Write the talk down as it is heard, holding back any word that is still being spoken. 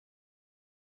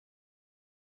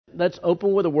Let's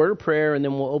open with a word of prayer, and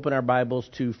then we'll open our Bibles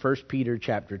to 1 Peter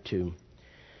chapter 2.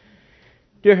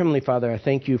 Dear Heavenly Father, I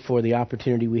thank you for the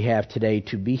opportunity we have today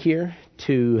to be here,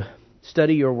 to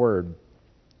study your word.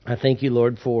 I thank you,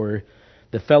 Lord, for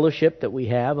the fellowship that we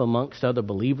have amongst other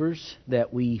believers,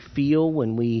 that we feel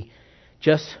when we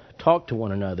just talk to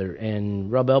one another and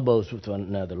rub elbows with one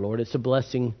another. Lord, it's a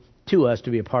blessing to us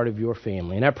to be a part of your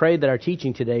family. And I pray that our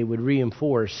teaching today would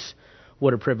reinforce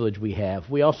what a privilege we have.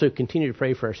 We also continue to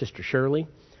pray for our sister Shirley.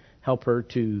 Help her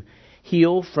to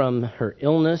heal from her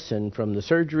illness and from the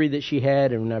surgery that she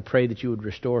had. And I pray that you would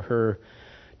restore her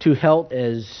to health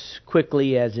as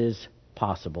quickly as is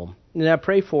possible. And I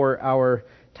pray for our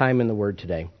time in the Word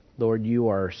today. Lord, you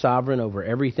are sovereign over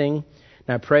everything.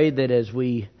 And I pray that as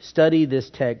we study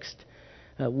this text,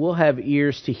 we'll have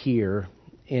ears to hear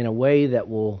in a way that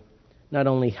will not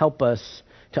only help us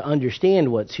to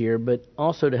understand what's here, but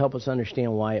also to help us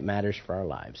understand why it matters for our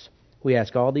lives. We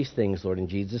ask all these things, Lord, in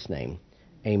Jesus' name.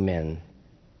 Amen.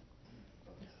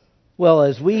 Well,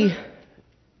 as we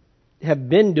have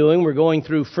been doing, we're going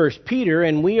through 1 Peter,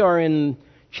 and we are in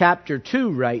chapter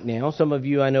 2 right now. Some of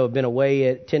you I know have been away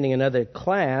attending another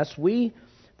class. We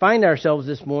find ourselves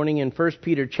this morning in 1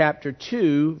 Peter chapter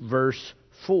 2, verse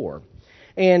 4.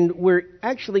 And we're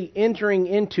actually entering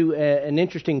into an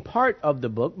interesting part of the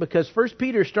book, because 1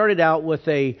 Peter started out with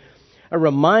a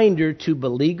reminder to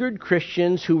beleaguered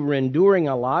Christians who were enduring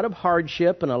a lot of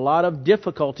hardship and a lot of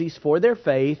difficulties for their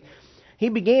faith. He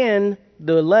began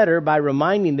the letter by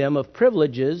reminding them of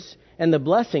privileges and the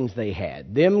blessings they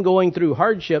had. Them going through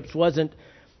hardships wasn't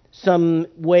some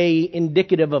way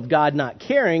indicative of God not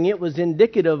caring. It was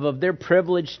indicative of their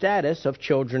privileged status of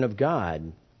children of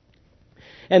God.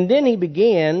 And then he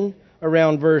began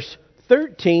around verse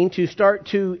 13 to start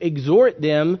to exhort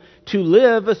them to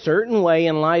live a certain way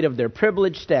in light of their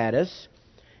privileged status.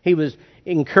 He was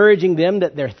encouraging them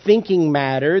that their thinking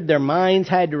mattered, their minds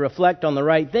had to reflect on the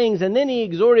right things, and then he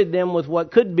exhorted them with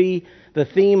what could be the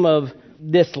theme of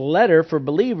this letter for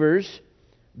believers: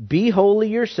 be holy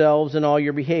yourselves in all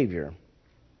your behavior.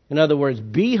 In other words,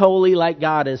 be holy like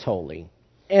God is holy.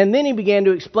 And then he began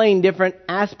to explain different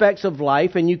aspects of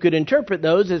life, and you could interpret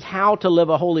those as how to live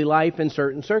a holy life in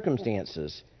certain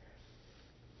circumstances.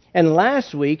 And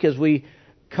last week, as we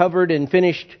covered and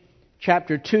finished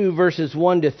chapter 2, verses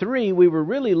 1 to 3, we were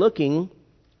really looking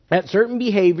at certain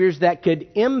behaviors that could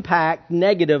impact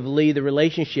negatively the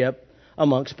relationship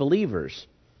amongst believers.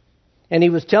 And he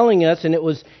was telling us, and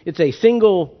it's a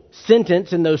single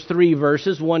sentence in those 3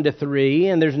 verses, 1 to 3,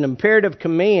 and there's an imperative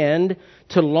command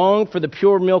to long for the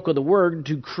pure milk of the Word,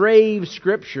 to crave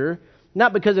Scripture,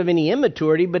 not because of any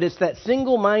immaturity, but it's that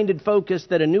single-minded focus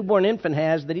that a newborn infant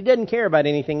has, that he doesn't care about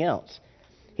anything else.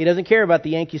 He doesn't care about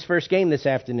the Yankees' first game this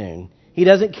afternoon. He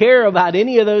doesn't care about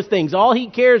any of those things. All he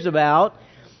cares about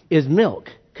is milk,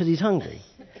 because he's hungry.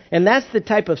 And that's the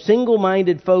type of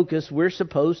single-minded focus we're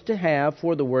supposed to have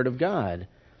for the Word of God.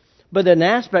 But an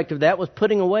aspect of that was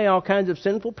putting away all kinds of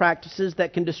sinful practices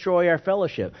that can destroy our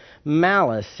fellowship.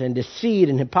 Malice and deceit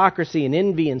and hypocrisy and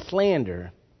envy and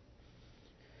slander.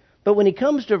 But when he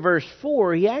comes to verse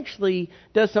 4, he actually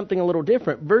does something a little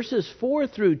different. Verses 4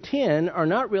 through 10 are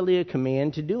not really a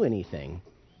command to do anything.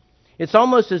 It's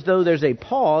almost as though there's a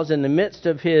pause in the midst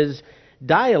of his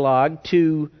dialogue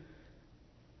to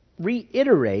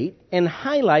reiterate and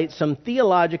highlight some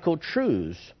theological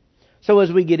truths. So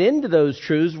as we get into those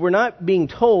truths, we're not being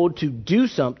told to do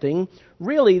something.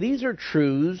 Really, these are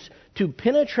truths to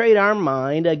penetrate our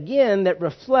mind, again, that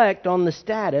reflect on the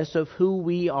status of who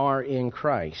we are in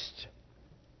Christ.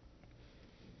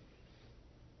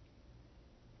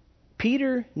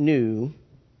 Peter knew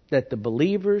that the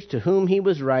believers to whom he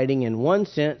was writing, in one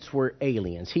sense, were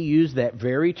aliens. He used that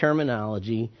very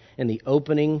terminology in the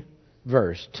opening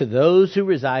verse. To those who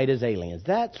reside as aliens.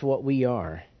 That's what we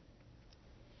are.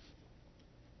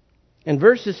 And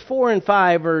verses 4 and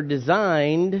 5 are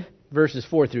designed, verses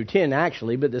 4 through 10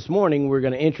 actually, but this morning we're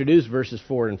going to introduce verses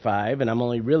 4 and 5, and I'm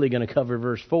only really going to cover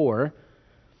verse 4.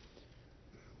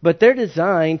 But they're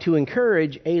designed to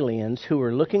encourage aliens who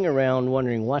are looking around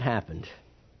wondering what happened.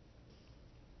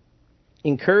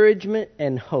 Encouragement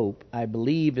and hope, I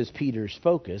believe, is Peter's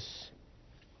focus.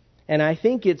 And I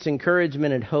think it's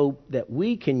encouragement and hope that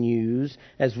we can use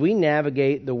as we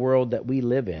navigate the world that we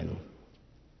live in.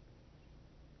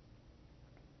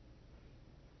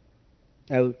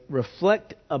 I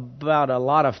reflect about a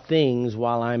lot of things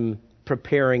while I'm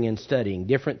preparing and studying.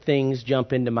 Different things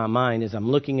jump into my mind as I'm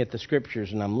looking at the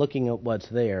Scriptures and I'm looking at what's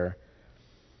there.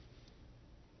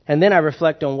 And then I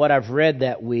reflect on what I've read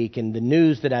that week and the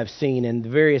news that I've seen and the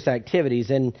various activities.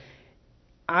 And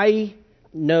I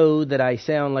know that I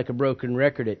sound like a broken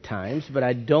record at times, but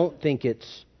I don't think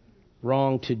it's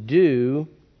wrong to do,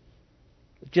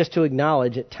 just to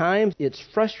acknowledge at times it's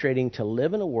frustrating to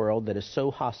live in a world that is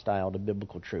so hostile to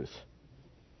biblical truth.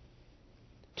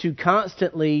 To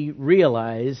constantly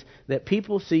realize that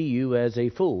people see you as a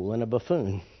fool and a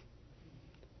buffoon.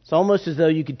 It's almost as though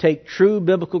you could take true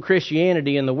biblical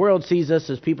Christianity and the world sees us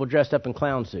as people dressed up in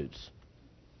clown suits,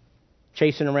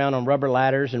 chasing around on rubber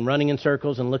ladders and running in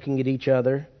circles and looking at each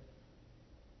other.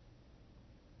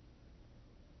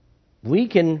 We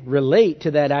can relate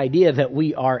to that idea that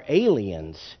we are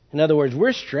aliens. In other words,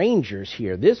 we're strangers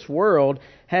here. This world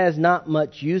has not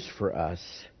much use for us.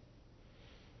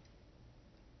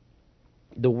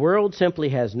 The world simply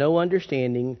has no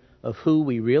understanding of who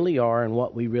we really are and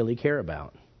what we really care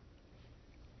about.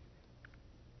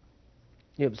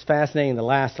 It was fascinating, the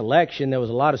last election, there was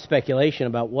a lot of speculation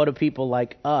about what do people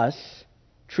like us,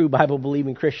 true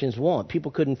Bible-believing Christians, want.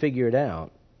 People couldn't figure it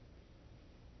out.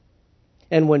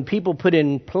 And when people put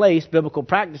in place biblical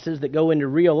practices that go into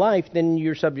real life, then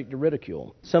you're subject to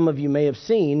ridicule. Some of you may have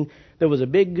seen there was a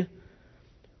big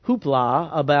hoopla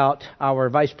about our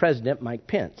Vice President, Mike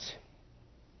Pence.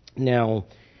 Now,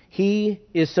 he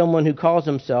is someone who calls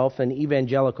himself an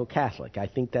evangelical Catholic. I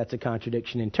think that's a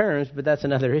contradiction in terms, but that's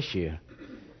another issue.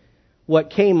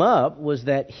 What came up was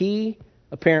that he,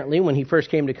 apparently, when he first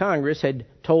came to Congress, had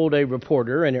told a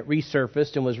reporter, and it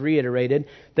resurfaced and was reiterated,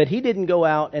 that he didn't go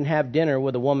out and have dinner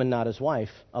with a woman, not his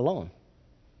wife, alone.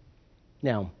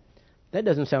 Now, that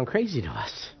doesn't sound crazy to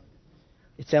us.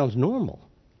 It sounds normal.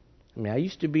 I mean, I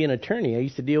used to be an attorney. I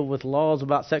used to deal with laws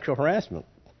about sexual harassment.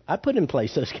 I put in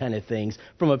place those kind of things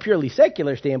from a purely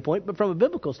secular standpoint, but from a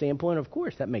biblical standpoint, of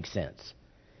course, that makes sense.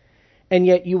 And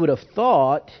yet you would have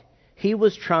thought he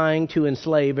was trying to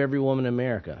enslave every woman in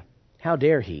America. How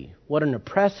dare he? What an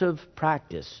oppressive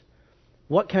practice.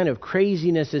 What kind of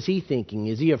craziness is he thinking?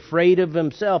 Is he afraid of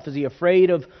himself? Is he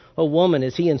afraid of a woman?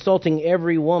 Is he insulting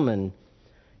every woman?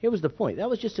 Here was the point. That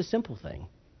was just a simple thing.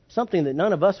 Something that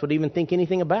none of us would even think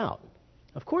anything about.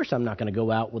 Of course I'm not going to go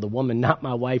out with a woman, not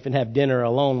my wife, and have dinner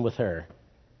alone with her.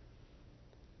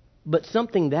 But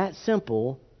something that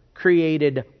simple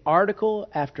created article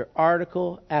after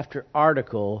article after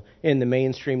article in the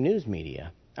mainstream news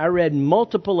media. I read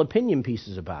multiple opinion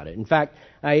pieces about it. In fact,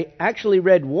 I actually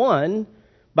read one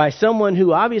by someone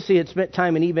who obviously had spent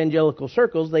time in evangelical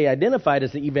circles. They identified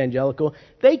as the evangelical.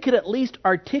 They could at least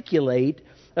articulate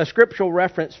a scriptural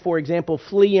reference, for example,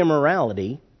 flee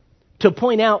immorality, to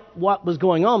point out what was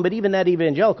going on. But even that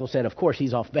evangelical said, of course,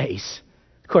 he's off base.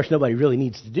 Of course, nobody really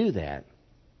needs to do that.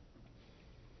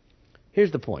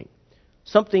 Here's the point.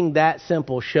 Something that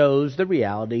simple shows the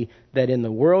reality that in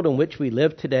the world in which we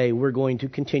live today, we're going to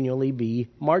continually be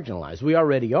marginalized. We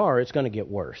already are. It's going to get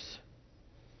worse.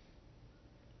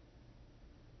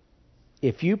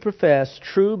 If you profess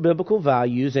true biblical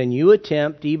values and you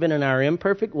attempt, even in our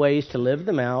imperfect ways, to live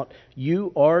them out,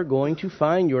 you are going to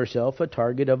find yourself a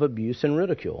target of abuse and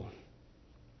ridicule.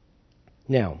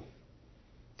 Now,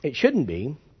 it shouldn't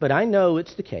be, but I know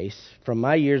it's the case from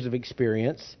my years of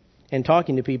experience and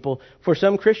talking to people. For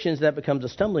some Christians, that becomes a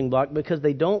stumbling block because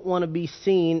they don't want to be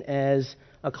seen as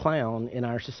a clown in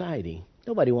our society.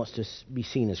 Nobody wants to be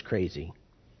seen as crazy.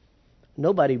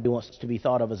 Nobody wants to be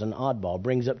thought of as an oddball.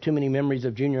 Brings up too many memories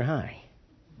of junior high.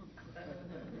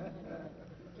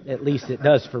 At least it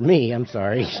does for me, I'm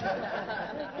sorry.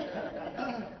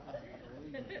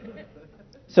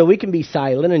 So we can be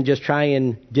silent and just try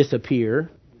and disappear.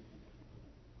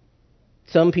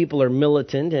 Some people are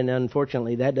militant, and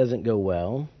unfortunately that doesn't go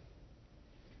well.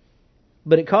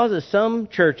 But it causes some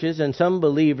churches and some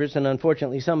believers, and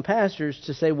unfortunately some pastors,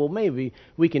 to say, well, maybe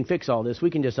we can fix all this. We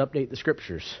can just update the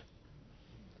scriptures.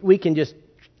 We can just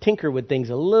tinker with things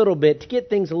a little bit to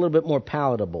get things a little bit more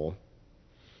palatable.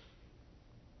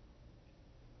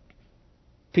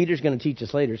 Peter's going to teach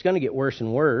us later. It's going to get worse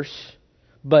and worse.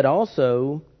 But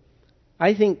also,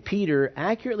 I think Peter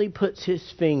accurately puts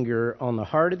his finger on the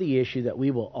heart of the issue that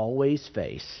we will always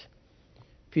face.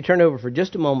 If you turn over for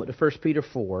just a moment to 1 Peter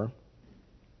 4,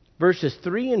 verses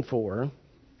 3 and 4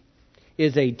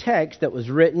 is a text that was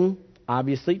written,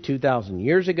 obviously, 2,000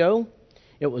 years ago.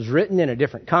 It was written in a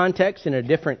different context, in a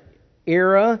different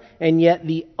era, and yet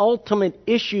the ultimate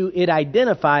issue it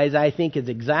identifies, I think, is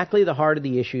exactly the heart of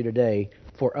the issue today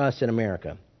for us in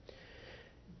America.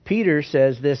 Peter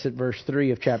says this at verse 3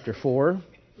 of chapter 4,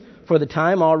 "For the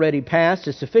time already past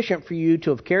is sufficient for you to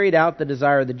have carried out the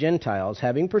desire of the Gentiles,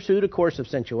 having pursued a course of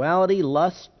sensuality,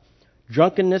 lust,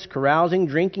 drunkenness, carousing,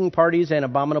 drinking parties, and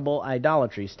abominable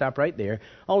idolatry." Stop right there.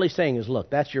 All he's saying is, look,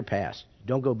 that's your past.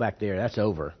 Don't go back there. That's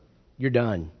over. You're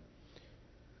done.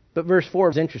 But verse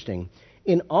 4 is interesting.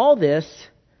 In all this,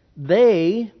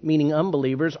 they, meaning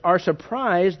unbelievers, are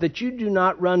surprised that you do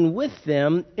not run with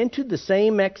them into the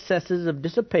same excesses of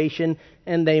dissipation,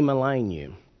 and they malign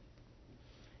you.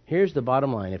 Here's the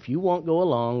bottom line. If you won't go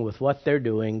along with what they're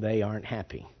doing, they aren't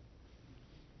happy.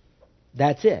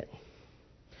 That's it.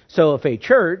 So if a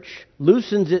church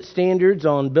loosens its standards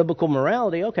on biblical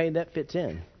morality, okay, that fits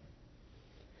in.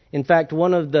 In fact,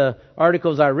 one of the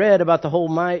articles I read about the whole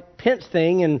Mike Pence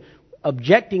thing and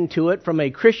objecting to it from a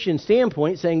Christian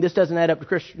standpoint, saying this doesn't add up to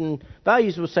Christian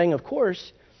values, was saying, of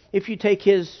course, if you take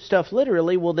his stuff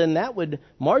literally, well, then that would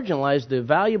marginalize the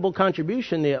valuable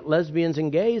contribution that lesbians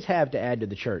and gays have to add to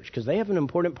the church, because they have an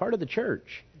important part of the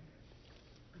church.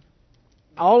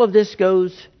 All of this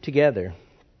goes together.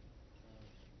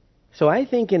 So I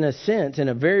think in a sense, in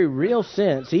a very real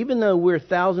sense, even though we're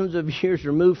thousands of years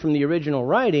removed from the original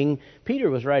writing, Peter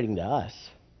was writing to us.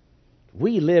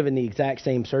 We live in the exact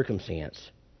same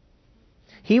circumstance.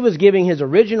 He was giving his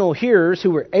original hearers,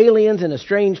 who were aliens in a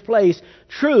strange place,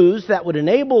 truths that would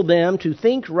enable them to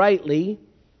think rightly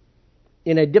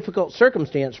in a difficult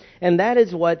circumstance. And that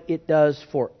is what it does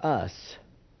for us.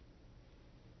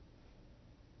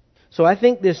 So I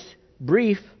think this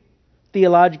brief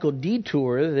theological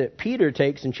detour that Peter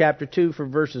takes in chapter 2 for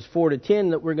verses 4 to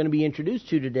 10 that we're going to be introduced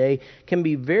to today can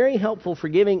be very helpful for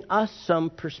giving us some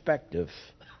perspective.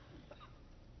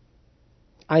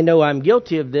 I know I'm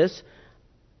guilty of this.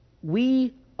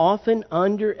 We often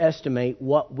underestimate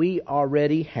what we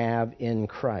already have in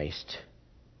Christ.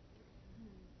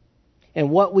 And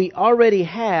what we already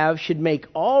have should make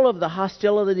all of the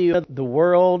hostility of the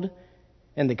world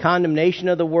and the condemnation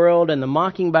of the world and the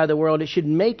mocking by the world, it should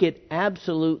make it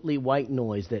absolutely white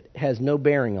noise that has no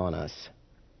bearing on us.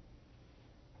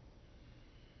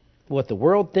 What the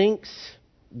world thinks,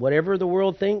 whatever the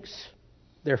world thinks,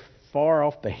 they're far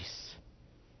off base.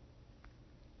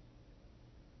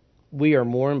 We are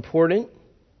more important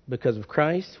because of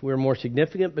Christ. We're more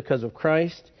significant because of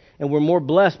Christ. And we're more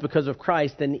blessed because of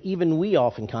Christ than even we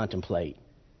often contemplate.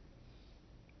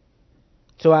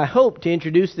 So I hope to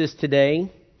introduce this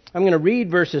today. I'm going to read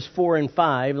verses 4 and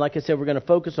 5. Like I said, we're going to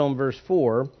focus on verse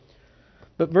 4.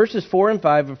 But verses 4 and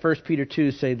 5 of 1 Peter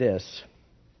 2 say this.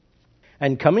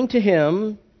 And coming to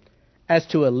him as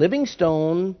to a living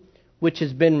stone, which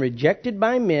has been rejected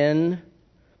by men,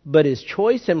 but is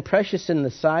choice and precious in the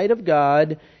sight of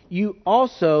God, you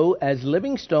also, as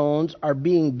living stones, are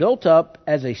being built up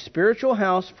as a spiritual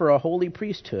house for a holy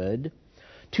priesthood,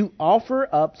 to offer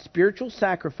up spiritual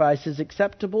sacrifices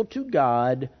acceptable to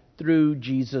God through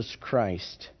Jesus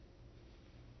Christ.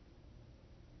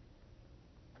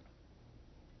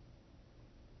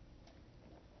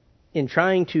 In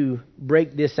trying to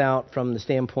break this out from the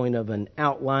standpoint of an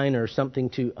outline or something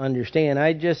to understand,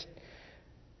 I just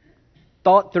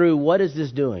thought through, what is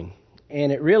this doing?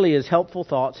 And it really is helpful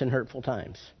thoughts in hurtful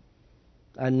times.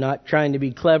 I'm not trying to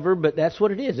be clever, but that's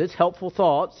what it is. It's helpful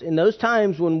thoughts in those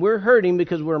times when we're hurting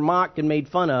because we're mocked and made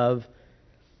fun of.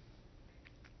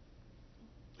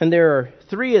 And there are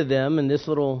 3 of them in this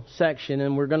little section,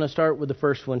 and we're going to start with the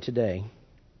first one today.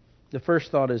 The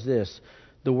first thought is this: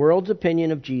 the world's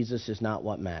opinion of Jesus is not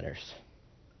what matters.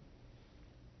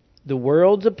 The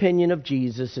world's opinion of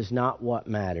Jesus is not what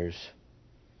matters.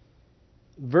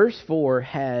 Verse 4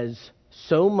 has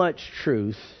so much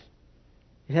truth.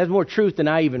 It has more truth than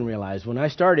I even realized. When I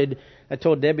started, I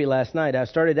told Debbie last night, I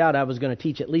started out I was going to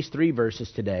teach at least 3 verses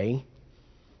today.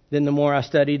 Then the more I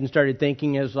studied and started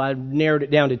thinking, as I narrowed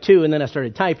it down to 2, and then I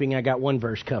started typing, I got 1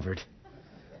 verse covered.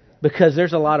 Because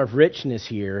there's a lot of richness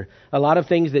here, a lot of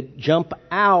things that jump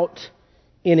out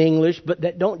in English, but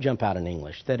that don't jump out in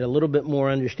English, that a little bit more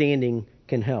understanding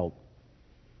can help.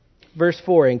 Verse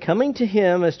 4, and coming to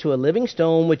him as to a living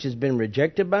stone which has been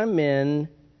rejected by men,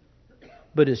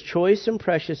 but is choice and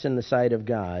precious in the sight of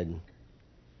God.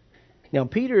 Now,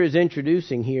 Peter is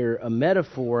introducing here a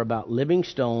metaphor about living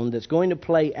stone that's going to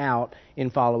play out in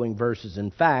following verses.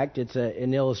 In fact, it's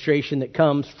an illustration that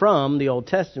comes from the Old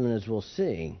Testament, as we'll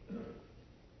see.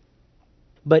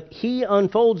 But he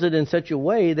unfolds it in such a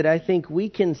way that I think we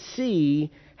can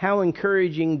see how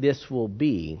encouraging this will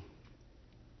be.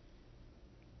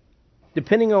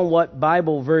 Depending on what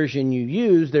Bible version you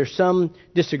use, there's some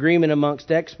disagreement amongst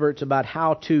experts about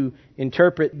how to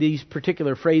interpret these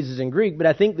particular phrases in Greek, but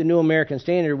I think the New American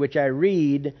Standard, which I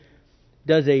read,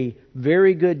 does a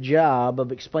very good job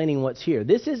of explaining what's here.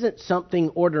 This isn't something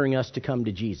ordering us to come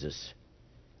to Jesus.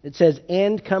 It says,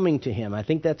 and coming to him. I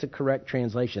think that's a correct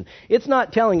translation. It's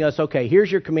not telling us, okay, here's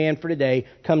your command for today,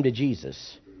 come to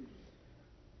Jesus.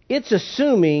 It's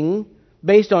assuming,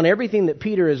 based on everything that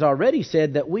Peter has already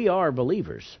said, that we are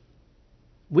believers.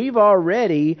 We've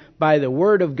already, by the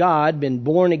Word of God, been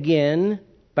born again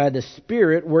by the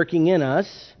Spirit working in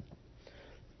us.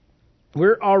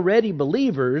 We're already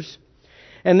believers,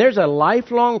 and there's a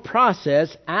lifelong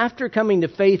process after coming to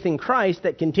faith in Christ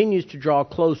that continues to draw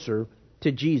closer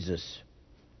to Jesus.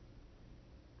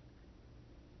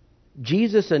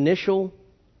 Jesus' initial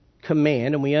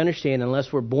command, and we understand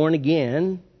unless we're born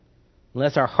again,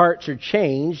 unless our hearts are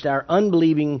changed, our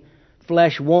unbelieving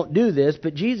flesh won't do this,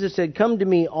 but Jesus said, "Come to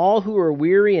me, all who are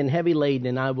weary and heavy laden,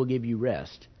 and I will give you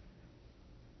rest."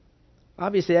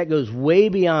 Obviously, that goes way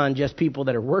beyond just people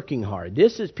that are working hard.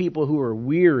 This is people who are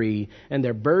weary and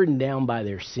they're burdened down by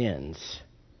their sins,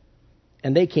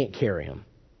 and they can't carry them.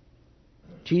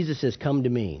 Jesus says, "Come to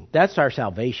me." That's our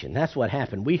salvation. That's what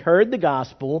happened. We heard the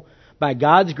gospel. By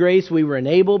God's grace, we were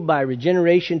enabled by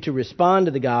regeneration to respond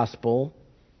to the gospel.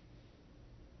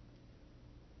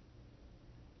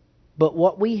 But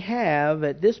what we have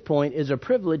at this point is a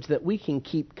privilege that we can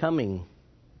keep coming.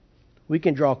 We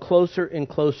can draw closer and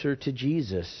closer to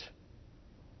Jesus.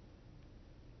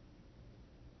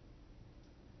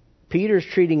 Peter's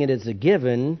treating it as a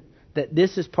given that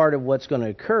this is part of what's going to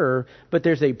occur, but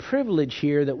there's a privilege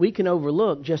here that we can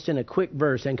overlook just in a quick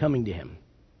verse and coming to Him.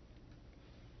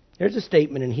 There's a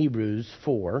statement in Hebrews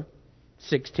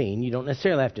 4:16. You don't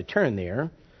necessarily have to turn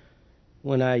there.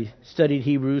 When I studied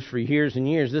Hebrews for years and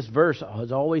years, this verse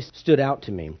has always stood out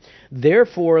to me.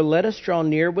 "Therefore, let us draw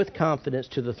near with confidence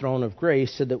to the throne of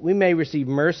grace, so that we may receive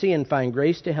mercy and find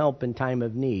grace to help in time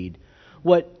of need."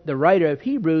 What the writer of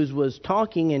Hebrews was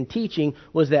talking and teaching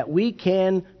was that we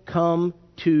can come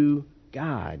to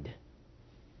God.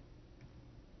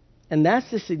 And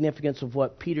that's the significance of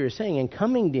what Peter is saying. And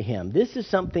coming to Him, this is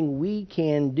something we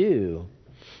can do.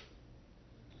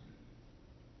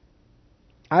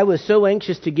 I was so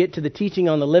anxious to get to the teaching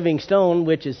on the living stone,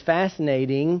 which is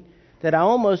fascinating, that I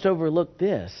almost overlooked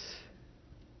this.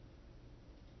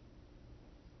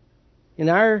 In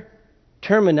our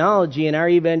terminology, in our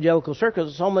evangelical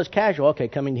circles, it's almost casual. Okay,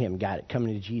 coming to Him, got it,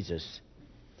 coming to Jesus.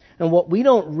 And what we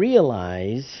don't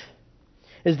realize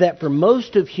is that for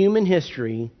most of human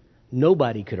history,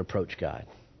 nobody could approach God.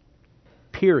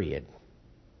 Period.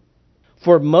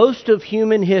 For most of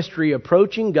human history,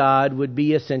 approaching God would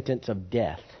be a sentence of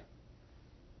death.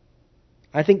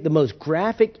 I think the most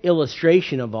graphic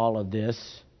illustration of all of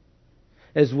this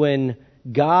is when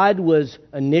God was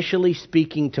initially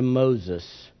speaking to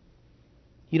Moses.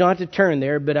 You don't have to turn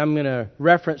there, but I'm going to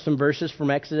reference some verses from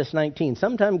Exodus 19.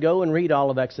 Sometime go and read all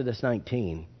of Exodus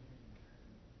 19.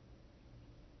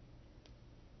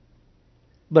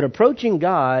 But approaching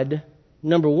God,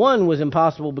 number one, was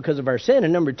impossible because of our sin,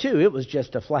 and number two, it was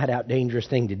just a flat-out dangerous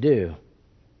thing to do.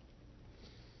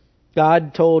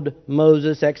 God told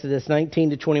Moses, Exodus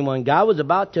 19-21, God was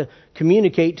about to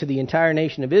communicate to the entire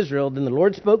nation of Israel. Then the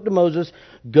Lord spoke to Moses,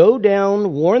 "Go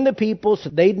down, warn the people so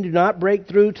they do not break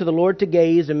through to the Lord to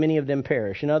gaze, and many of them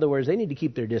perish." In other words, they need to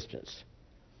keep their distance.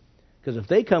 Because if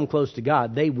they come close to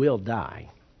God, they will die.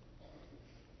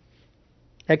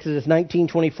 Exodus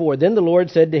 19:24, Then the Lord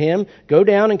said to him, "Go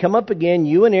down and come up again,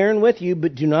 you and Aaron with you,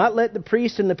 but do not let the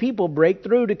priests and the people break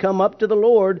through to come up to the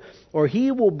Lord, or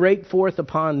He will break forth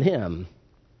upon them."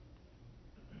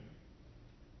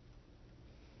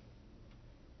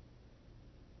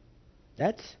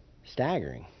 That's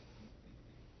staggering.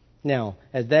 Now,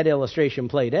 as that illustration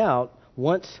played out,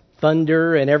 once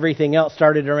thunder and everything else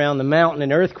started around the mountain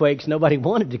and earthquakes, nobody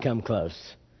wanted to come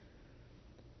close.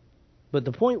 But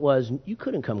the point was, you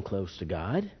couldn't come close to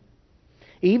God.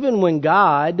 Even when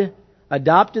God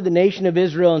adopted the nation of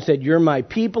Israel and said, "You're my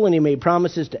people," and He made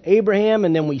promises to Abraham,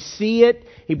 and then we see it.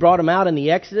 He brought them out in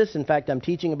the Exodus. In fact, I'm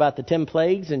teaching about the 10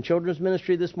 plagues in children's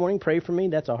ministry this morning. Pray for me.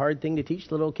 That's a hard thing to teach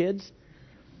little kids.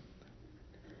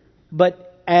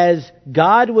 But as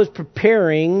God was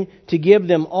preparing to give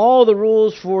them all the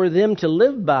rules for them to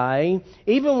live by,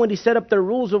 even when He set up their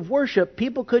rules of worship,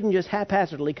 people couldn't just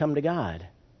haphazardly come to God.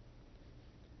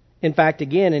 In fact,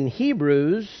 again, in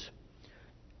Hebrews,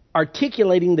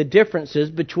 articulating the differences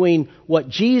between what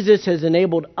Jesus has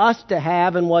enabled us to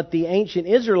have and what the ancient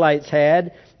Israelites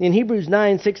had, in Hebrews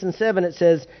 9:6-7, it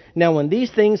says, "Now when these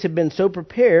things have been so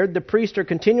prepared, the priests are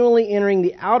continually entering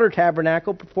the outer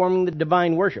tabernacle, performing the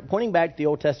divine worship," pointing back to the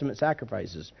Old Testament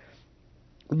sacrifices.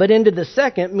 "But into the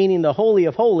second," meaning the Holy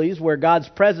of Holies, where God's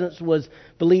presence was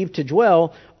believed to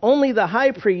dwell, "only the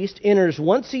high priest enters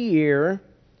once a year,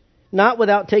 not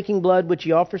without taking blood, which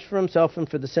he offers for himself and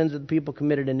for the sins of the people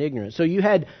committed in ignorance." So you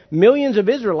had millions of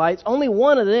Israelites, only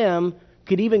one of them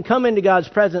could even come into God's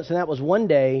presence, and that was one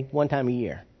day, one time a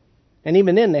year. And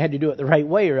even then, they had to do it the right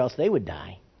way or else they would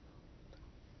die.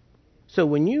 So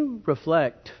when you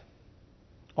reflect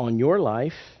on your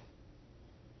life,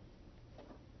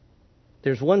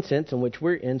 there's one sense in which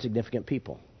we're insignificant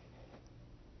people.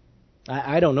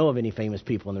 I don't know of any famous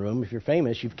people in the room. If you're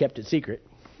famous, you've kept it secret.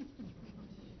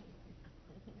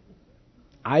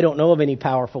 I don't know of any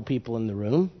powerful people in the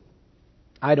room.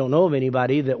 I don't know of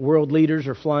anybody that world leaders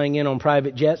are flying in on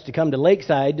private jets to come to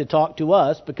Lakeside to talk to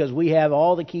us because we have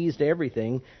all the keys to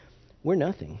everything. We're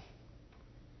nothing.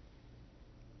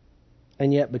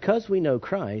 And yet, because we know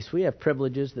Christ, we have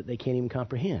privileges that they can't even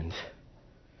comprehend.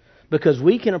 Because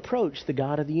we can approach the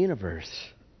God of the universe.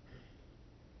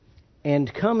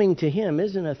 And coming to Him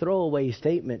isn't a throwaway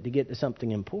statement to get to something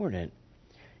important.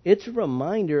 It's a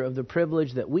reminder of the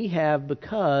privilege that we have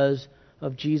because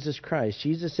of Jesus Christ.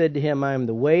 Jesus said to him, I am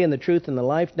the way and the truth and the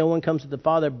life. No one comes to the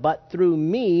Father but through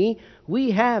me.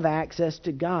 We have access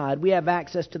to God. We have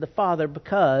access to the Father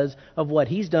because of what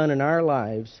He's done in our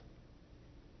lives.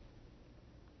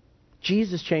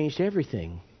 Jesus changed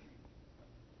everything.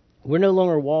 We're no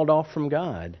longer walled off from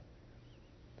God.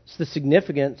 It's the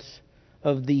significance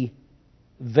of the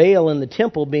veil in the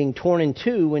temple being torn in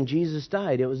two when Jesus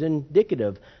died. It was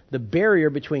indicative. The barrier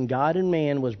between God and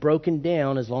man was broken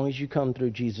down as long as you come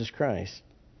through Jesus Christ.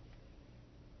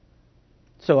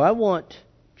 So I want,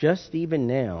 just even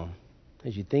now,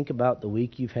 as you think about the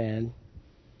week you've had,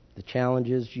 the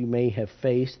challenges you may have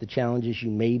faced, the challenges you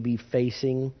may be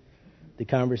facing, the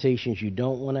conversations you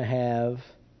don't want to have,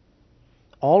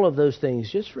 all of those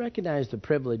things, just recognize the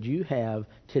privilege you have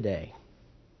today.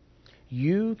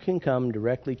 You can come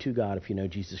directly to God if you know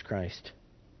Jesus Christ.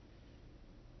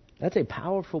 That's a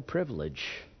powerful privilege.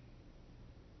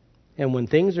 And when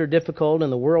things are difficult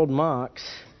and the world mocks,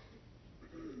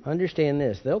 understand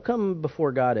this. They'll come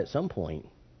before God at some point,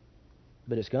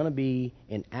 but it's going to be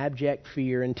in abject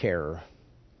fear and terror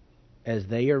as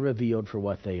they are revealed for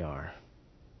what they are.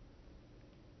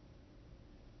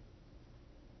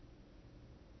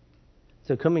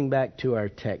 So coming back to our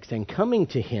text, and coming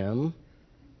to Him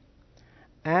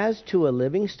as to a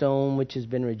living stone which has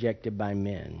been rejected by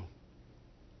men.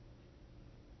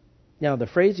 Now, the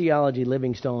phraseology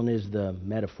living stone is the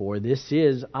metaphor. This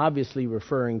is obviously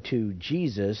referring to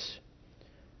Jesus,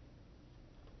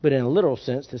 but in a literal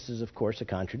sense, this is, of course, a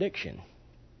contradiction.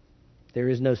 There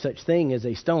is no such thing as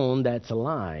a stone that's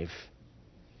alive.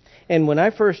 And when I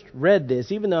first read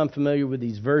this, even though I'm familiar with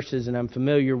these verses and I'm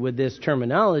familiar with this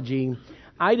terminology,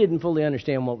 I didn't fully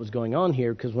understand what was going on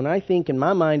here, because when I think in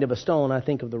my mind of a stone, I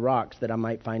think of the rocks that I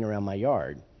might find around my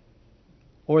yard,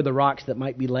 or the rocks that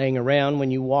might be laying around when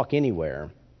you walk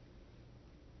anywhere.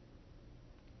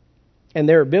 And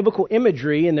there are biblical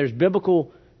imagery and there's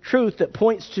biblical truth that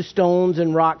points to stones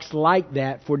and rocks like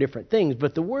that for different things.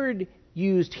 But the word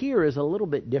used here is a little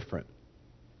bit different.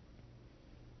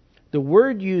 The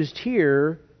word used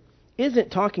here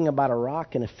isn't talking about a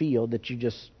rock in a field that you're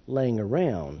just laying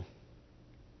around.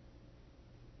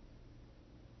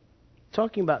 It's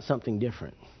talking about something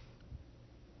different.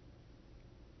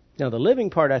 Now, the living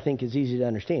part, I think, is easy to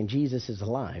understand. Jesus is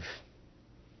alive.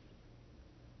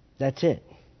 That's it.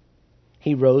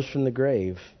 He rose from the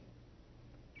grave.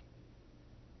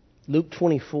 Luke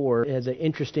 24 has an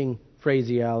interesting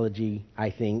phraseology,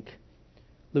 I think.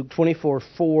 Luke 24,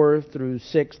 4 through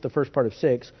 6, the first part of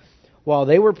 6. While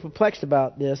they were perplexed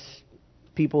about this,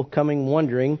 people coming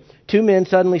wondering, two men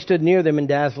suddenly stood near them in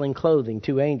dazzling clothing,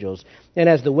 two angels. And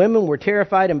as the women were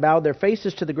terrified and bowed their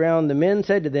faces to the ground, the men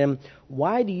said to them,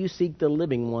 Why do you seek the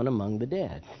living one among the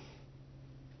dead?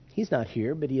 He's not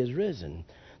here, but He is risen.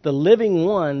 The living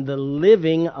one, the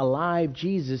living, alive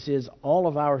Jesus is all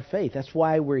of our faith. That's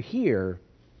why we're here.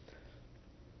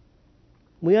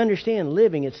 We understand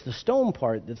living. It's the stone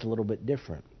part that's a little bit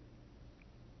different.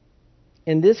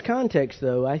 In this context,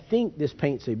 though, I think this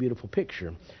paints a beautiful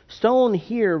picture. Stone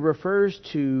here refers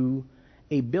to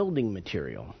a building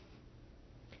material,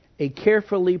 a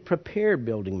carefully prepared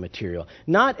building material.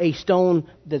 Not a stone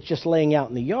that's just laying out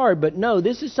in the yard, but no,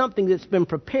 this is something that's been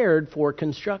prepared for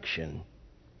construction.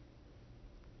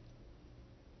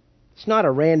 It's not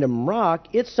a random rock.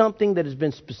 It's something that has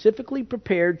been specifically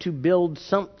prepared to build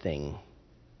something.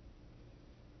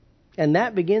 And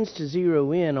that begins to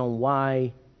zero in on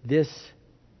why this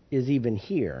is even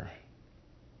here.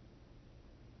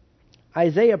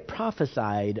 Isaiah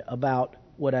prophesied about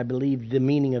what I believe the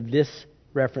meaning of this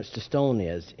reference to stone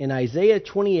is. In Isaiah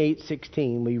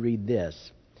 28:16, we read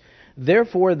this.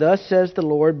 Therefore, thus says the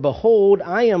Lord, Behold,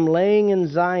 I am laying in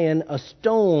Zion a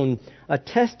stone, a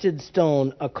tested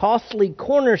stone, a costly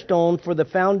cornerstone for the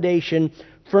foundation,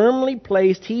 firmly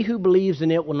placed. He who believes in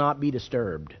it will not be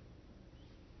disturbed.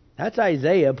 That's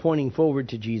Isaiah pointing forward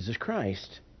to Jesus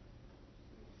Christ.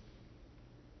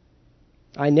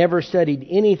 I never studied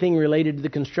anything related to the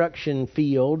construction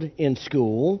field in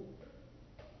school,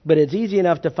 but it's easy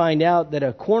enough to find out that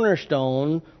a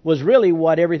cornerstone was really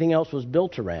what everything else was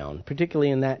built around,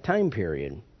 particularly in that time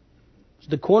period. So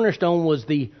the cornerstone was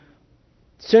the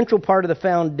central part of the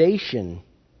foundation.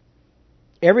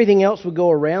 Everything else would go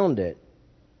around it.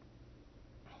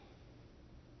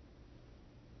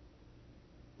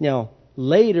 Now,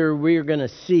 later we're going to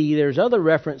see there's other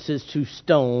references to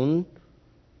stone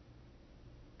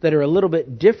that are a little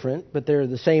bit different, but they're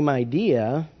the same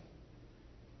idea.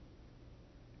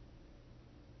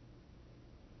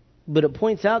 But it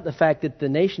points out the fact that the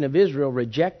nation of Israel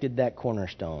rejected that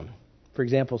cornerstone. For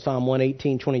example, Psalm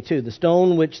 118:22, the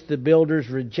stone which the builders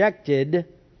rejected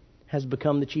has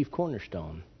become the chief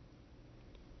cornerstone.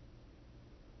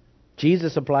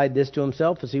 Jesus applied this to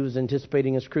himself as he was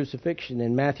anticipating his crucifixion.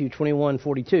 In Matthew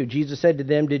 21:42, Jesus said to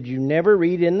them, "Did you never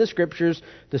read in the Scriptures,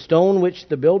 the stone which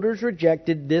the builders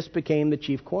rejected, this became the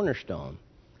chief cornerstone?"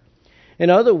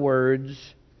 In other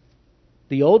words,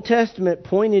 the Old Testament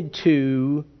pointed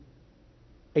to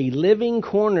a living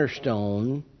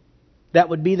cornerstone that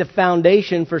would be the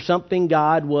foundation for something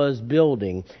God was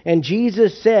building. And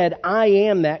Jesus said, "I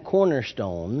am that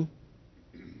cornerstone."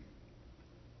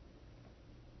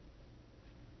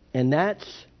 And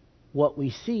that's what we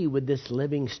see with this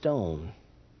living stone.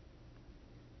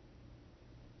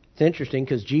 It's interesting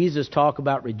because Jesus' talk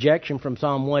about rejection from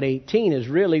Psalm 118 is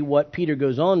really what Peter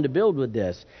goes on to build with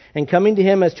this. And coming to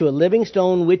him as to a living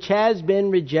stone which has been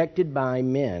rejected by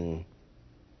men.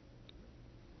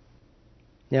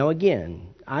 Now again,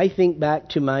 I think back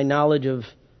to my knowledge of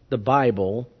the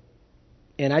Bible,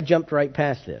 and I jumped right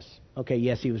past this. Okay,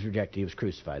 yes, he was rejected. He was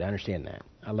crucified. I understand that.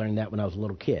 I learned that when I was a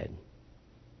little kid.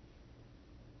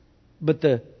 But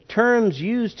the terms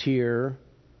used here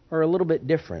are a little bit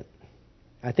different.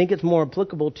 I think it's more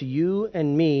applicable to you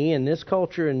and me in this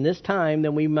culture and this time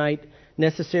than we might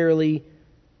necessarily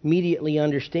immediately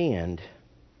understand.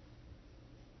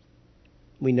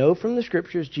 We know from the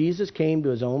Scriptures Jesus came to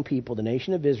his own people, the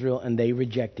nation of Israel, and they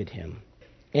rejected him.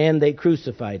 And they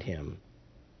crucified him.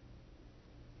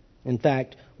 In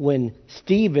fact, when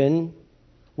Stephen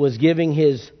was giving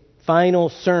his final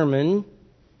sermon,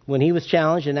 when he was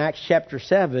challenged in Acts chapter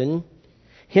 7,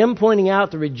 him pointing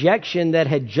out the rejection that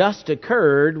had just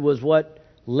occurred was what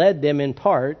led them in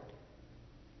part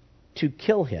to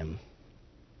kill him.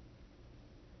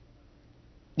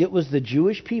 It was the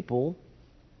Jewish people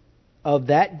of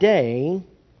that day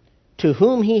to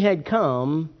whom he had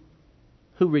come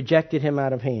who rejected him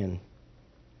out of hand.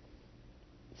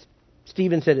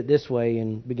 Stephen said it this way,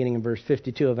 beginning in verse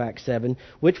 52 of Acts 7.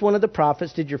 "Which one of the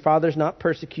prophets did your fathers not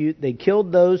persecute? They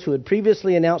killed those who had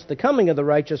previously announced the coming of the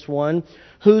righteous one,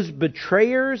 whose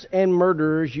betrayers and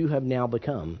murderers you have now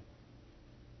become."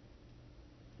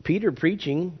 Peter,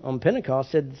 preaching on Pentecost,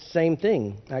 said the same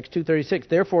thing. Acts 2:36.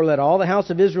 "Therefore let all the house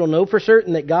of Israel know for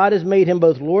certain that God has made him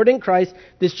both Lord and Christ,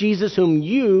 this Jesus whom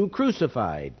you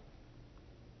crucified."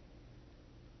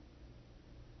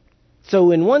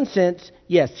 So in one sense,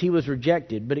 yes, he was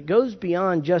rejected, but it goes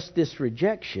beyond just this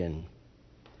rejection.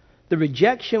 The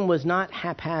rejection was not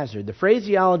haphazard. The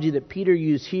phraseology that Peter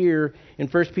used here in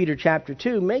 1 Peter chapter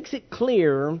 2 makes it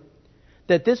clear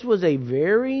that this was a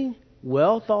very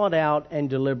well thought out and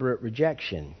deliberate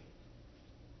rejection.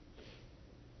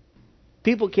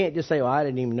 People can't just say, "Oh, I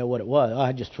didn't even know what it was.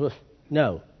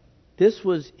 No, this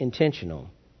was intentional.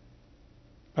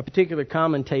 A particular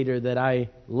commentator that I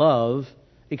love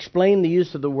explained the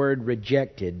use of the word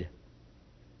rejected.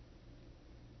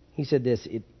 He said this: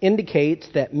 "It indicates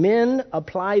that men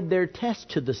applied their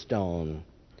test to the stone,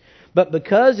 but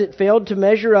because it failed to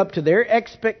measure up to their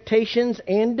expectations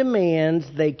and demands,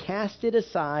 they cast it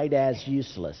aside as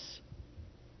useless."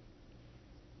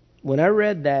 When I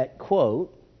read that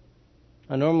quote,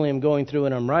 I normally am going through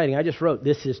and I'm writing, I just wrote,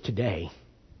 "This is today."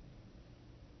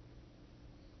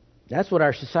 That's what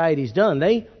our society's done.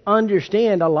 They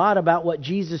understand a lot about what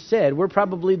Jesus said. We're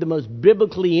probably the most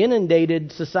biblically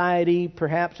inundated society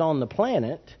perhaps on the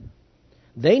planet.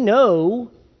 They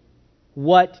know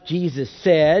what Jesus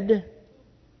said.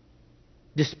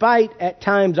 Despite at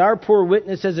times our poor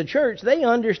witness as a church, they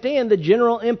understand the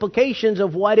general implications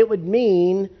of what it would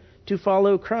mean to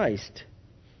follow Christ.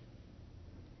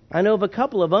 I know of a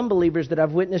couple of unbelievers that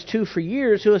I've witnessed to for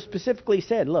years who have specifically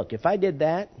said, "Look, if I did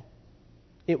that,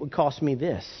 it would cost me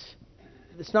this."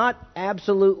 It's not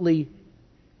absolutely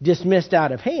dismissed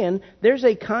out of hand. There's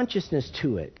a consciousness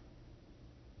to it.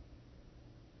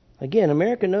 Again,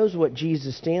 America knows what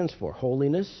Jesus stands for: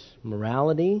 holiness,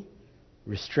 morality,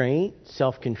 restraint,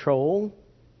 self-control,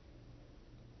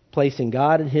 placing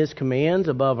God and His commands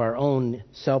above our own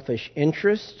selfish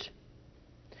interest.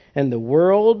 And the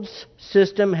world's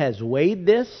system has weighed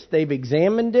this. They've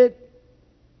examined it.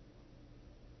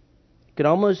 You could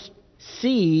almost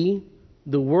see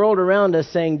the world around us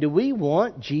saying, do we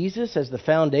want Jesus as the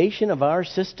foundation of our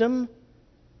system?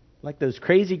 Like those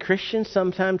crazy Christians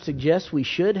sometimes suggest we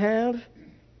should have?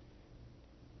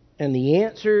 And the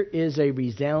answer is a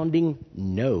resounding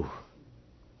no.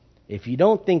 If you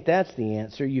don't think that's the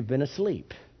answer, you've been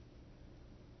asleep.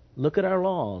 Look at our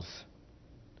laws.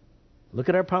 Look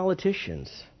at our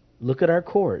politicians. Look at our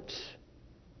courts.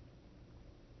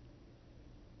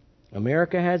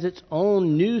 America has its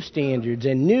own new standards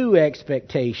and new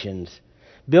expectations.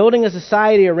 Building a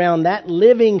society around that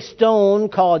living stone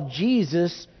called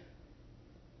Jesus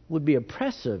would be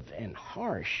oppressive and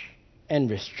harsh and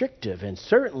restrictive, and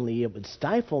certainly it would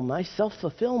stifle my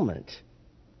self-fulfillment.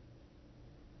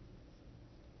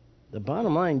 The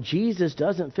bottom line, Jesus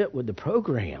doesn't fit with the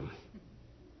program.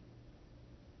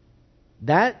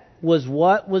 That was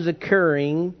what was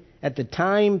occurring at the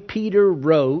time Peter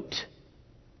wrote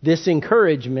this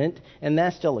encouragement, and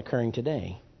that's still occurring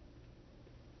today.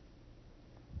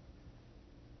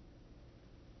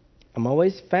 I'm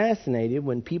always fascinated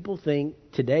when people think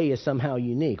today is somehow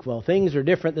unique. Well, things are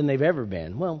different than they've ever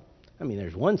been. Well, I mean,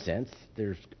 there's one sense.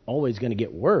 There's always going to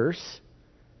get worse.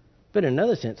 But in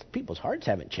another sense, people's hearts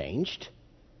haven't changed.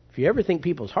 If you ever think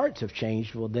people's hearts have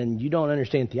changed, well, then you don't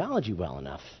understand theology well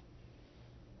enough.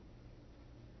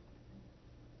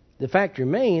 The fact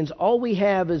remains, all we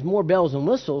have is more bells and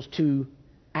whistles to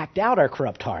act out our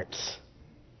corrupt hearts.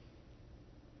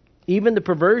 Even the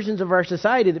perversions of our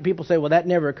society that people say, well, that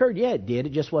never occurred. Yeah, it did.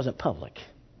 It just wasn't public.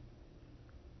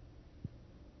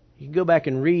 You can go back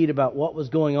and read about what was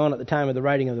going on at the time of the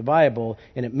writing of the Bible,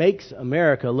 and it makes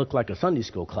America look like a Sunday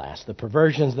school class, the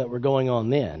perversions that were going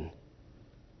on then.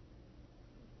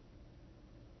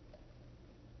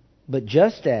 But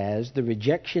just as the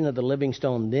rejection of the living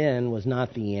stone then was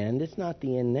not the end, it's not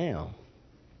the end now.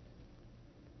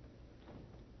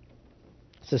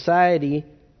 Society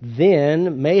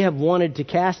then may have wanted to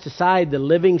cast aside the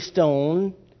living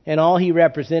stone and all he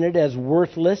represented as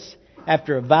worthless.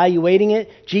 After evaluating it,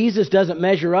 Jesus doesn't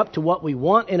measure up to what we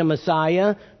want in a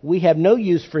Messiah. We have no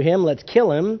use for him. Let's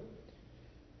kill him.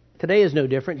 Today is no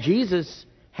different. Jesus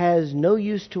has no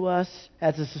use to us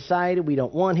as a society. We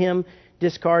don't want him.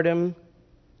 Discard him.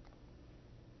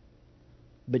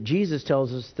 But Jesus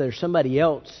tells us there's somebody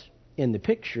else in the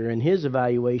picture, and his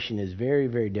evaluation is very,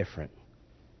 very different.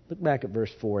 Look back at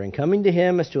verse 4. And coming to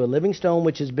him as to a living stone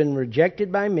which has been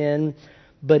rejected by men,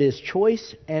 but is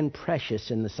choice and precious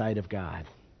in the sight of God.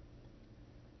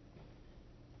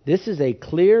 This is a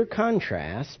clear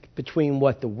contrast between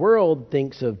what the world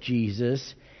thinks of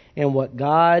Jesus and what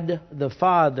God the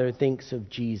Father thinks of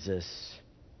Jesus.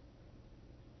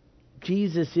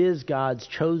 Jesus is God's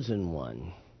chosen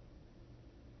one.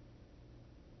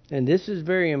 And this is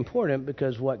very important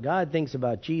because what God thinks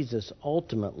about Jesus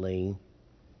ultimately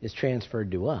is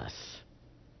transferred to us.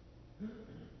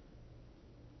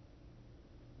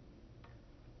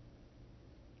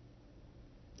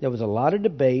 There was a lot of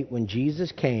debate when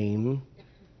Jesus came.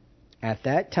 At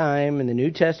that time in the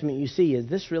New Testament, you see, is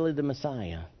this really the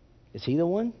Messiah? Is he the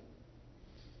one?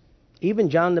 Even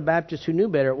John the Baptist, who knew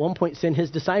better, at one point sent his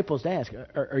disciples to ask,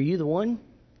 are you the one?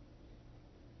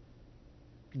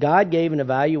 God gave an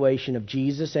evaluation of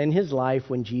Jesus and his life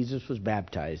when Jesus was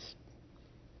baptized.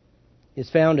 It's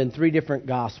found in 3 different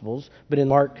Gospels, but in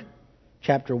Mark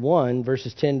chapter 1,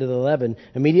 verses 10 to 11,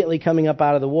 immediately coming up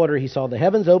out of the water, he saw the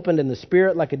heavens opened and the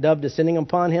Spirit like a dove descending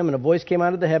upon him, and a voice came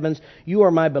out of the heavens, "You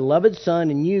are my beloved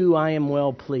Son, in you I am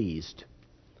well pleased."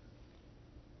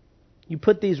 You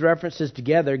put these references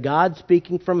together, God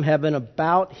speaking from heaven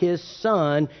about his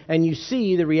Son, and you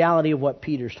see the reality of what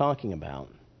Peter's talking about.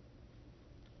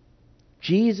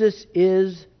 Jesus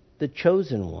is the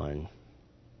chosen one.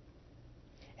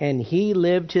 And he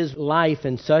lived his life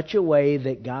in such a way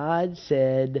that God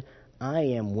said, I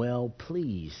am well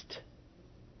pleased.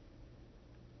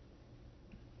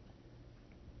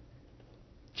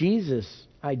 Jesus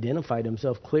identified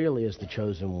himself clearly as the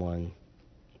chosen one.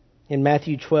 In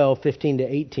Matthew 12:15 to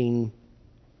 18,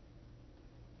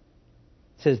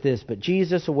 it says this, "But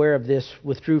Jesus, aware of this,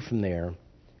 withdrew from there.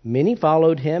 Many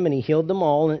followed him, and he healed them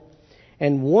all,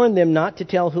 and warned them not to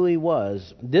tell who he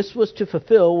was. This was to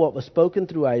fulfill what was spoken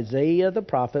through Isaiah the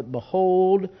prophet,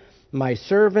 'Behold, my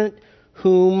servant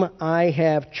whom I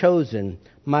have chosen,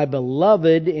 my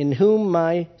beloved in whom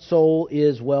my soul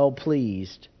is well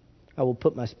pleased. I will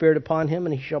put my spirit upon him,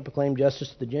 and he shall proclaim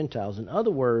justice to the Gentiles.'" In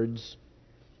other words,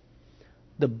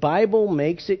 the Bible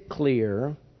makes it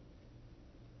clear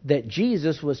that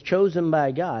Jesus was chosen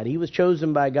by God. He was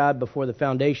chosen by God before the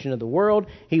foundation of the world.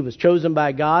 He was chosen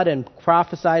by God and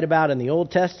prophesied about in the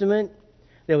Old Testament.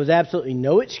 There was absolutely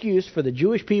no excuse for the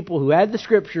Jewish people who had the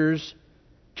Scriptures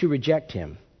to reject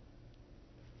him.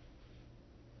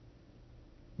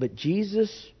 But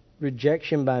Jesus'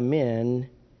 rejection by men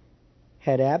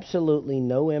had absolutely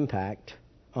no impact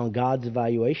on God's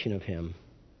evaluation of him.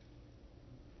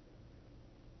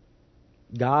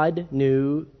 God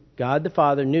the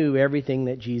Father knew everything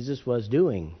that Jesus was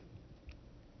doing.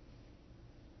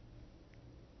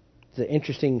 It's an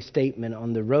interesting statement.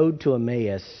 On the road to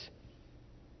Emmaus,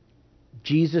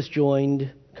 Jesus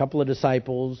joined a couple of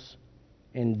disciples,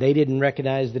 and they didn't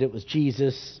recognize that it was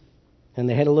Jesus, and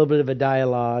they had a little bit of a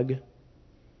dialogue.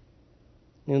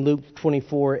 In Luke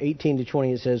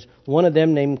 24:18-20, it says, one of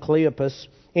them, named Cleopas,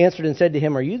 answered and said to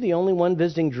him, are you the only one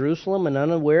visiting Jerusalem and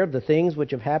unaware of the things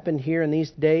which have happened here in these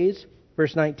days?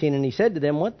 Verse 19, and he said to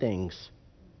them, what things?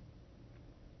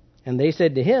 And they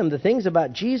said to him, the things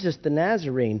about Jesus the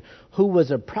Nazarene, who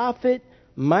was a prophet,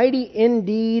 mighty in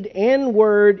deed and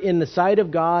word in the sight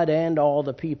of God and all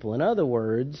the people. In other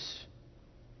words,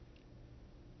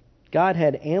 God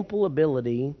had ample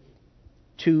ability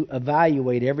to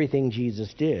evaluate everything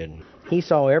Jesus did. He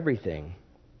saw everything.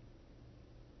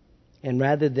 And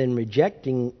rather than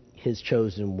rejecting his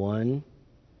chosen one,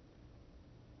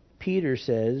 Peter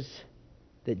says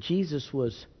that Jesus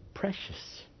was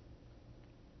precious.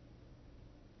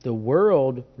 The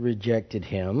world rejected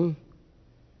him,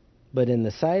 but in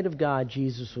the sight of God,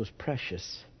 Jesus was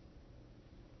precious.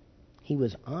 He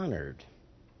was honored.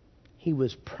 He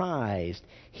was prized.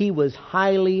 He was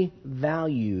highly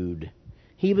valued.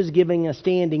 He was given a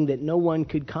standing that no one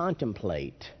could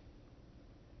contemplate.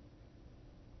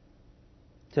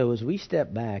 So as we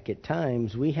step back, at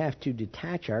times we have to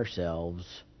detach ourselves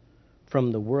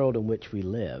from the world in which we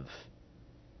live.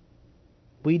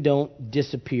 We don't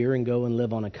disappear and go and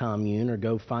live on a commune or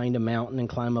go find a mountain and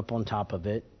climb up on top of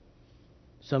it.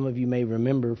 Some of you may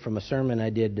remember from a sermon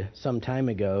I did some time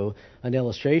ago, an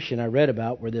illustration I read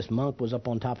about where this monk was up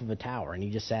on top of a tower and he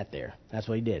just sat there. That's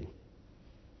what he did.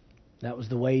 That was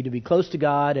the way to be close to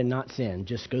God and not sin.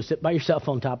 Just go sit by yourself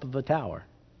on top of a tower.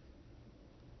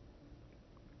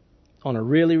 On a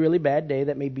really, really bad day,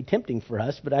 that may be tempting for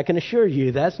us, but I can assure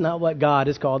you that's not what God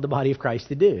has called the body of Christ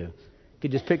to do. You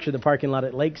could just picture the parking lot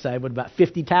at Lakeside with about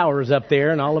 50 towers up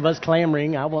there and all of us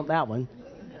clamoring, I want that one.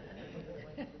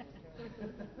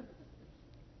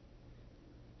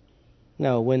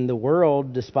 No, when the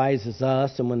world despises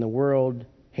us and when the world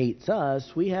hates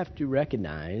us, we have to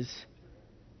recognize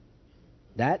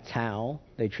that's how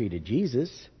they treated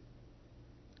Jesus.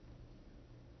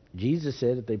 Jesus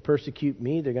said, if they persecute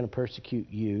me, they're going to persecute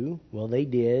you. Well, they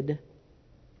did.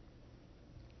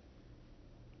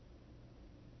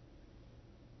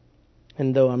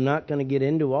 And though I'm not going to get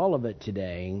into all of it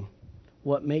today,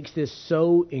 what makes this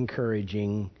so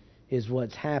encouraging is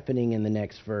what's happening in the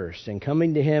next verse. And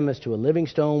coming to him as to a living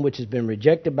stone which has been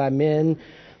rejected by men,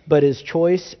 but is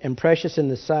choice and precious in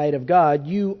the sight of God,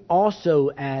 you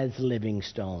also as living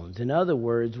stones. In other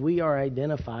words, we are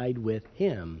identified with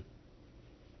him.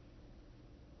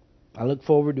 I look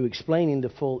forward to explaining the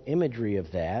full imagery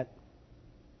of that.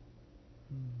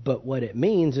 But what it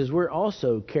means is we're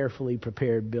also carefully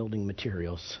prepared building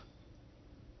materials.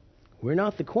 We're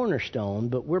not the cornerstone,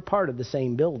 but we're part of the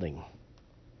same building.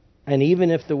 And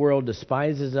even if the world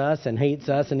despises us and hates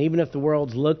us, and even if the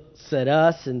world looks at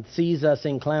us and sees us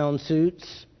in clown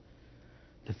suits,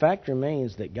 the fact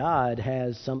remains that God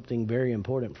has something very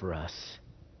important for us.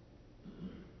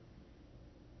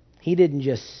 He didn't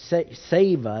just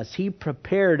save us. He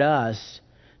prepared us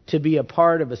to be a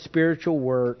part of a spiritual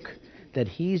work that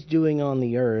he's doing on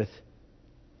the earth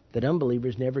that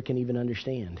unbelievers never can even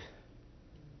understand.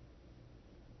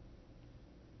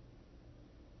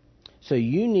 So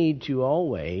you need to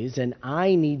always, and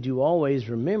I need to always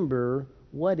remember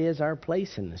what is our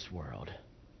place in this world.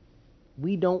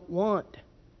 We don't want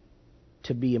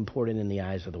to be important in the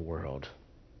eyes of the world.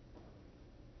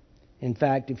 In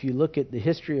fact, if you look at the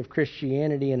history of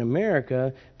Christianity in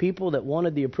America, people that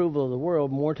wanted the approval of the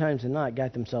world more times than not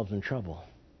got themselves in trouble.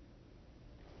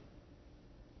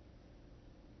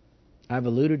 I've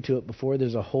alluded to it before.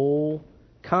 There's a whole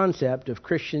concept of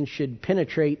Christians should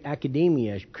penetrate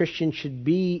academia. Christians should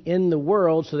be in the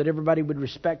world so that everybody would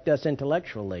respect us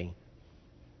intellectually.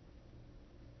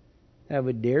 I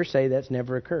would dare say that's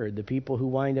never occurred. The people who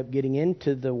wind up getting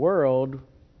into the world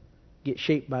get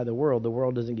shaped by the world. The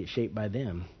world doesn't get shaped by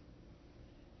them.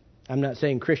 I'm not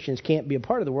saying Christians can't be a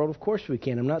part of the world. Of course we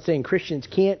can. I'm not saying Christians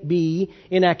can't be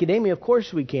in academia. Of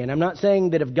course we can. I'm not saying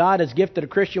that if God has gifted a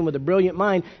Christian with a brilliant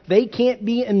mind, they can't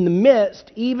be in the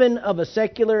midst even of a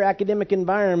secular academic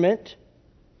environment.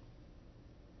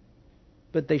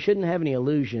 But they shouldn't have any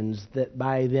illusions that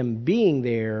by them being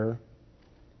there,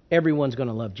 everyone's going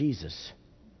to love Jesus.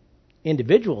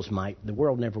 Individuals might, the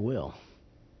world never will.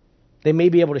 They may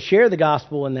be able to share the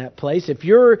gospel in that place. If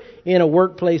you're in a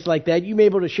workplace like that, you may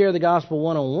be able to share the gospel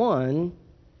one-on-one.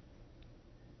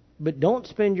 But don't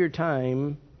spend your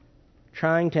time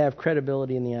trying to have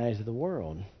credibility in the eyes of the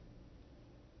world.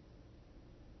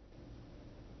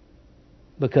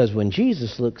 Because when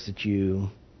Jesus looks at you,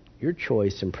 you're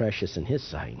choice and precious in His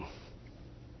sight.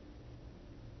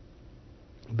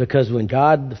 Because when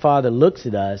God the Father looks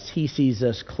at us, He sees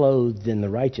us clothed in the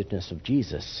righteousness of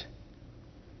Jesus.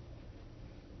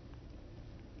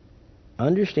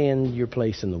 Understand your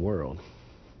place in the world.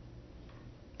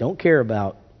 Don't care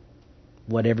about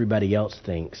what everybody else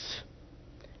thinks.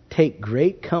 Take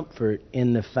great comfort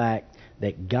in the fact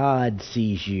that God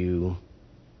sees you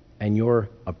and you're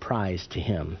a prize to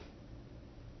Him.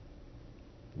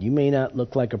 You may not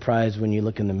look like a prize when you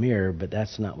look in the mirror, but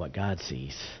that's not what God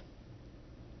sees.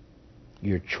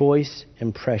 You're choice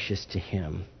and precious to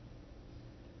Him.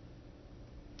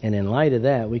 And in light of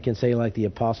that, we can say like the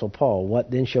Apostle Paul,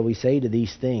 what then shall we say to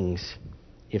these things?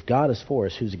 If God is for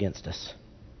us, who's against us?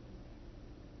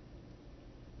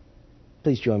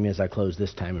 Please join me as I close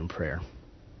this time in prayer.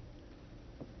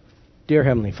 Dear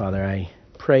Heavenly Father, I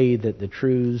pray that the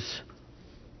truths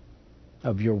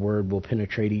of your word will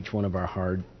penetrate each one of our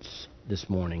hearts this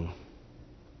morning.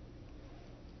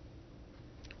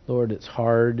 Lord, it's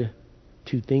hard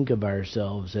to think of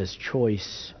ourselves as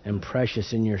choice and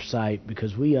precious in your sight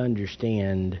because we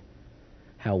understand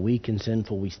how weak and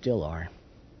sinful we still are.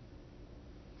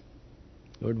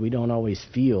 Lord, we don't always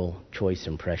feel choice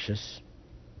and precious.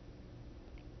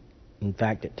 In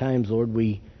fact, at times, Lord,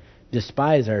 we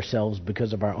despise ourselves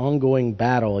because of our ongoing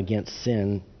battle against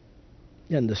sin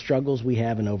and the struggles we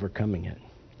have in overcoming it.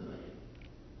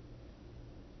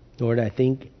 Lord, I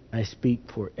think I speak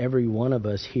for every one of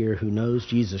us here who knows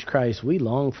Jesus Christ. We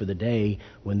long for the day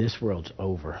when this world's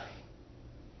over.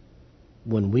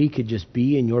 When we could just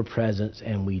be in your presence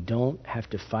and we don't have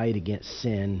to fight against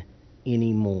sin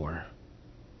anymore.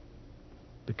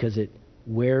 Because it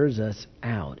wears us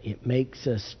out. It makes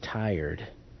us tired.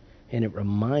 And it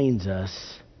reminds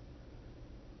us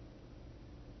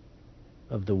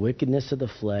of the wickedness of the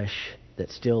flesh that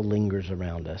still lingers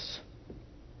around us.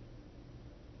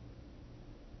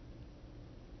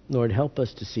 Lord, help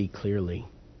us to see clearly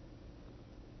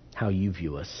how you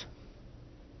view us.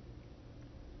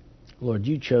 Lord,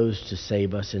 you chose to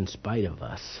save us in spite of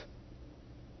us.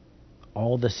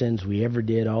 All the sins we ever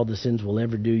did, all the sins we'll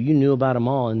ever do, you knew about them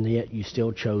all, and yet you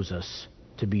still chose us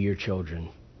to be your children.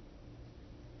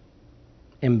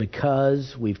 And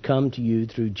because we've come to you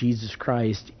through Jesus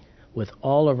Christ with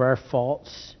all of our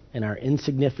faults and our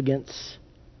insignificance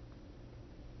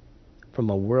from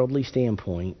a worldly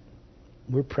standpoint,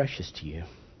 we're precious to you,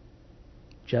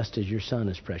 just as your Son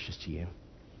is precious to you.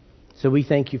 So we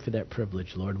thank you for that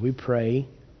privilege, Lord. We pray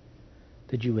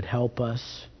that you would help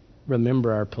us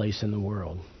remember our place in the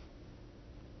world.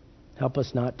 Help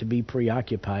us not to be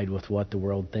preoccupied with what the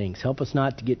world thinks. Help us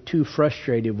not to get too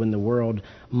frustrated when the world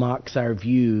mocks our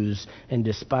views and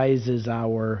despises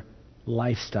our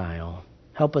lifestyle.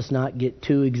 Help us not get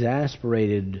too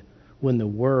exasperated when the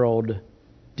world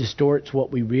distorts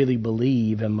what we really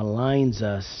believe and maligns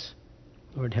us.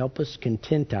 Lord, help us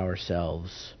content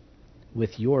ourselves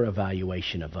with your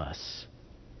evaluation of us.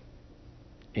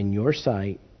 In your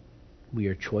sight, we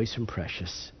are choice and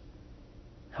precious.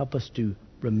 Help us to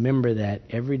remember that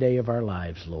every day of our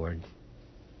lives, Lord.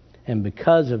 And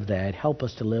because of that, help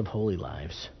us to live holy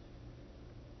lives.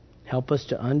 Help us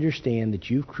to understand that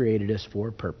you've created us for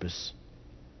a purpose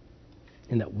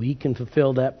and that we can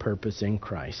fulfill that purpose in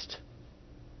Christ.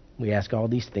 We ask all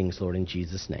these things, Lord, in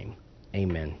Jesus' name.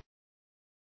 Amen.